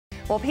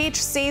Well,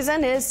 peach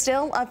season is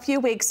still a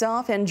few weeks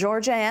off in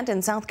Georgia and in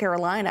South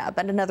Carolina,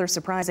 but another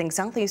surprising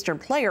southeastern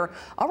player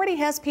already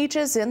has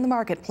peaches in the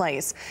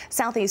marketplace.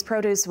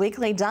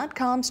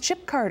 SoutheastProduceWeekly.com's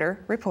Chip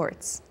Carter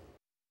reports.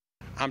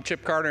 I'm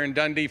Chip Carter in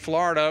Dundee,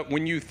 Florida.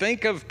 When you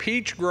think of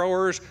peach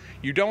growers,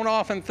 you don't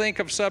often think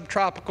of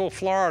subtropical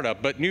Florida,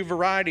 but new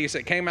varieties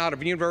that came out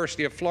of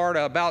University of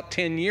Florida about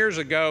 10 years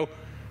ago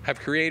have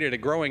created a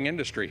growing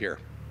industry here.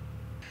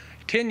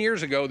 10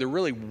 years ago, there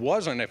really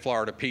wasn't a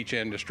Florida peach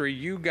industry.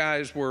 You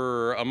guys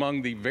were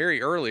among the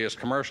very earliest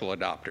commercial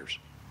adopters.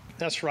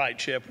 That's right,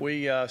 Chip.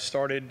 We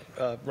started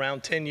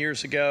around 10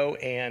 years ago,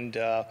 and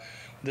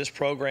this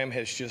program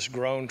has just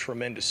grown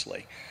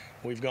tremendously.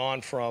 We've gone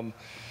from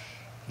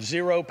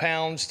 0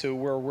 pounds to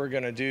where we're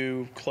going to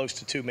do close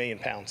to 2 million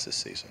pounds this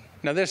season.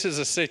 Now, this is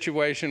a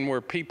situation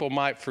where people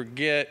might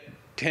forget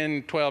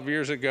 10, 12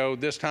 years ago,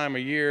 this time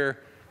of year,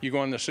 you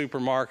go in the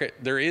supermarket,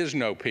 there is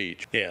no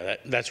peach. Yeah,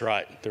 that's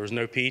right. There was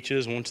no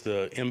peaches once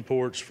the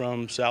imports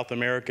from South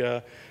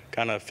America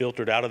kind of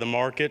filtered out of the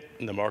market,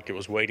 and the market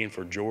was waiting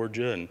for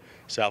Georgia and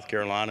South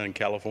Carolina and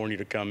California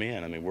to come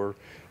in. I mean, we're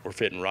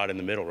fitting right in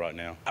the middle right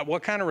now.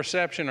 What kind of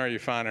reception are you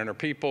finding? Are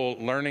people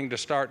learning to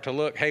start to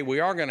look, hey,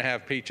 we are going to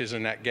have peaches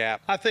in that gap?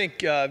 I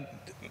think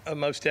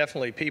most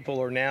definitely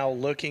people are now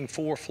looking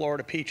for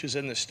Florida peaches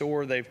in the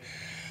store.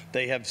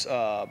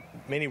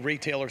 Many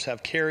retailers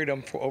have carried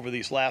them for over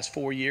these last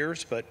 4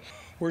 years, but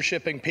we're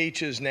shipping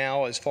peaches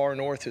now as far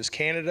north as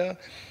Canada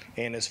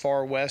and as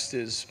far west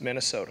as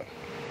Minnesota.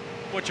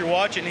 What you're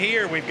watching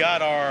here, we've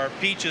got our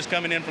peaches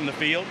coming in from the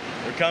field.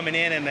 They're coming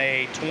in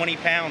a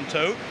 20-pound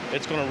tote.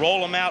 It's going to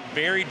roll them out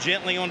very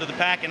gently onto the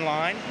packing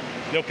line.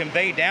 They'll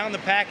convey down the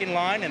packing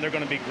line, and they're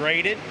going to be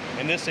graded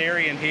in this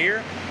area in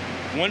here.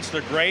 Once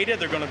they're graded,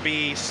 they're going to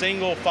be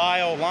single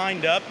file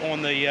lined up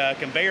on the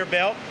conveyor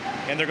belt,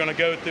 and they're going to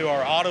go through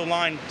our auto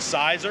line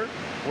sizer,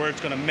 where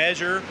it's going to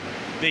measure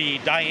the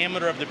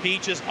diameter of the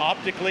peaches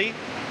optically.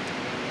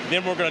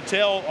 Then we're going to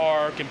tell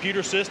our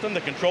computer system,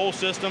 the control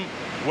system,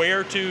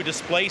 where to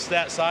displace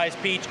that size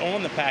peach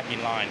on the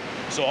packing line.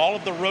 So all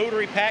of the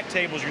rotary pack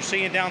tables you're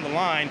seeing down the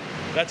line,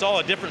 that's all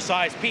a different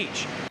size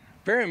peach.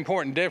 Very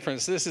important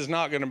difference. This is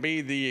not going to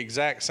be the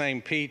exact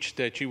same peach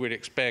that you would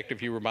expect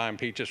if you were buying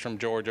peaches from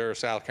Georgia or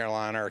South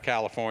Carolina or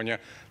California.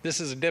 This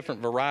is a different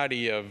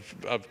variety of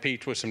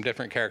peach with some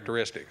different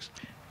characteristics.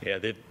 Yeah,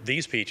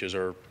 these peaches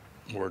were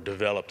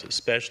developed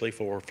especially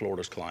for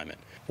Florida's climate.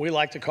 We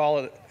like to call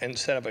it,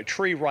 instead of a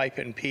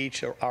tree-ripened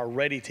peach, our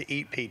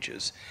ready-to-eat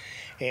peaches.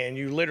 And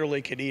you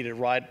literally could eat it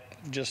right,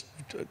 just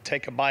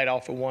take a bite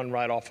off of one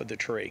right off of the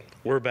tree.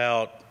 We're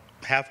about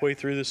halfway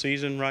through the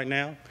season right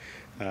now.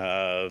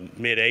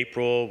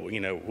 Mid-April,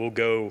 we'll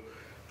go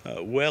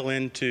well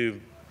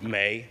into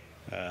May,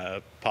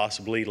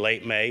 possibly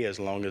late May, as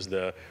long as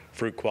the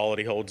fruit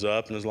quality holds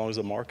up and as long as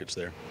the market's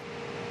there.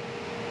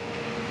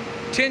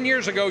 10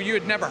 years ago, you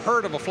had never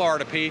heard of a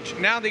Florida peach.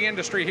 Now the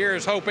industry here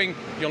is hoping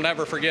you'll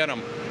never forget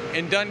them.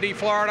 In Dundee,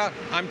 Florida,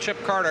 I'm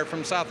Chip Carter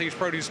from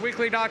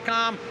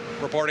SoutheastProduceWeekly.com,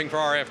 reporting for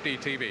RFD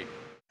TV.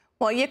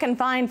 Well, you can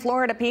find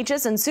Florida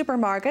peaches in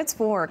supermarkets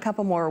for a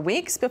couple more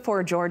weeks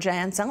before Georgia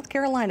and South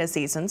Carolina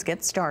seasons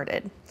get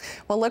started.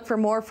 Well, look for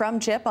more from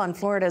Chip on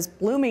Florida's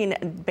blooming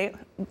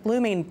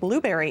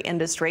blueberry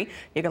industry.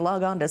 You can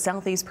log on to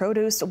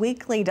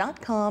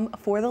SoutheastProduceWeekly.com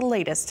for the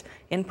latest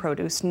in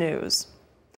produce news.